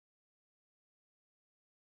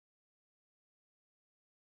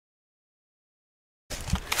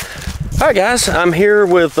Hi guys, I'm here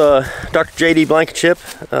with Dr. J.D. Blankenship,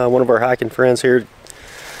 one of our hiking friends here.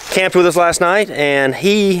 Camped with us last night, and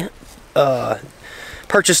he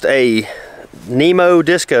purchased a Nemo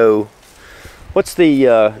Disco. What's the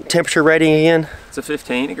temperature rating again? It's a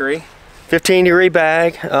 15 degree. 15 degree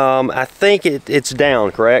bag. I think it's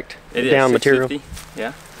down, correct? It is down material.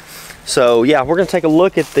 Yeah. So yeah, we're going to take a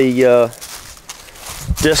look at the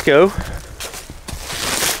Disco.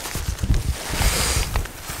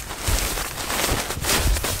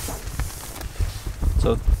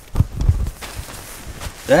 So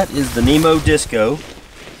that is the Nemo Disco,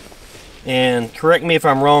 and correct me if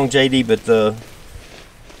I'm wrong, JD, but the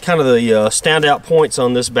kind of the standout points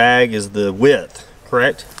on this bag is the width,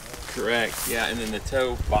 correct? Correct, yeah, and then the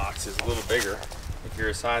toe box is a little bigger if you're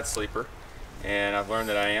a side sleeper, and I've learned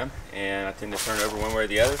that I am, and I tend to turn over one way or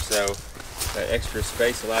the other, so that extra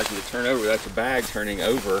space allows you to turn over without your bag turning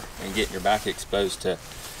over and getting your back exposed to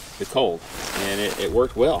the cold, and it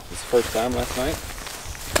worked well. It's the first time last night,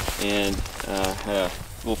 and had a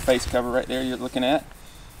little face cover right there you're looking at.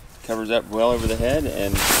 Covers up well over the head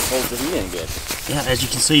and holds the heat in good. Yeah, as you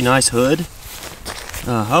can see, nice hood.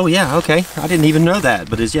 Oh yeah, okay. I didn't even know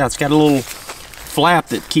that, but it's got a little flap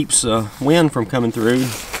that keeps wind from coming through.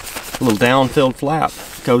 A little down-filled flap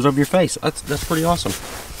goes over your face. That's pretty awesome.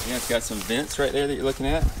 Yeah, it's got some vents right there that you're looking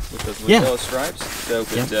at with those yellow stripes. So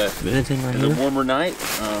if venting right it's here. a warmer night,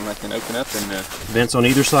 I can open up and vents on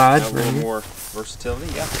either side. A little more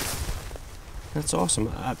versatility. Yeah. That's awesome.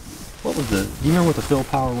 What was do you remember what the fill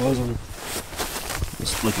power was on?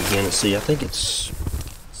 Let's look again and see. I think it's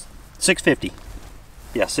 650.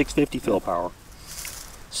 Yeah, 650 fill power.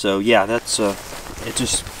 So yeah, that's it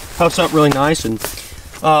just puffs up really nice, and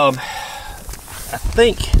I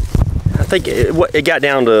think it got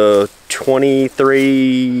down to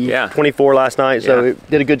 23, 24 last night. So it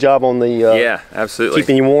did a good job on the yeah, absolutely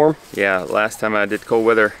keeping you warm. Yeah, last time I did cold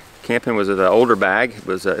weather camping was with an older bag. It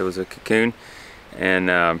was a cocoon, and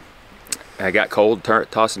I got cold,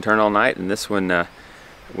 toss and turn all night, and this one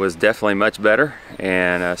was definitely much better,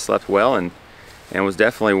 and slept well, and was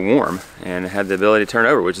definitely warm, and had the ability to turn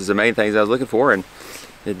over, which is the main things I was looking for, and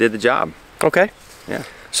it did the job. Okay. Yeah.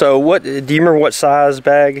 So what, do you remember what size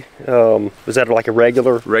bag? Was that like a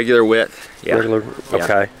regular width? Yeah. Regular,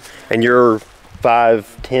 okay. And you're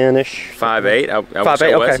 5'10"-ish? 5'8". I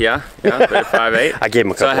 5'8", was, okay. yeah. 5'8". I gave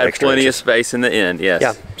him a couple So I had extra plenty inches. of space in the end, yes.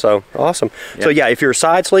 Yeah, so awesome. Yep. So yeah, if you're a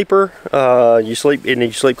side sleeper, you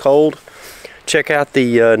sleep cold, check out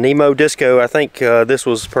the Nemo Disco. I think this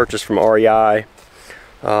was purchased from REI,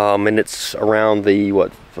 and it's around the,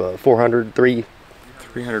 what, 300,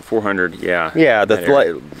 400, yeah. Yeah, the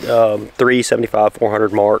 375,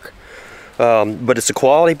 400 mark. But it's a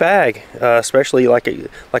quality bag, especially like we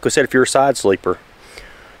said, if you're a side sleeper.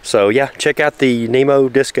 So yeah, check out the Nemo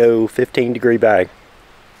Disco 15 degree bag.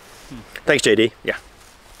 Thanks, JD. Yeah.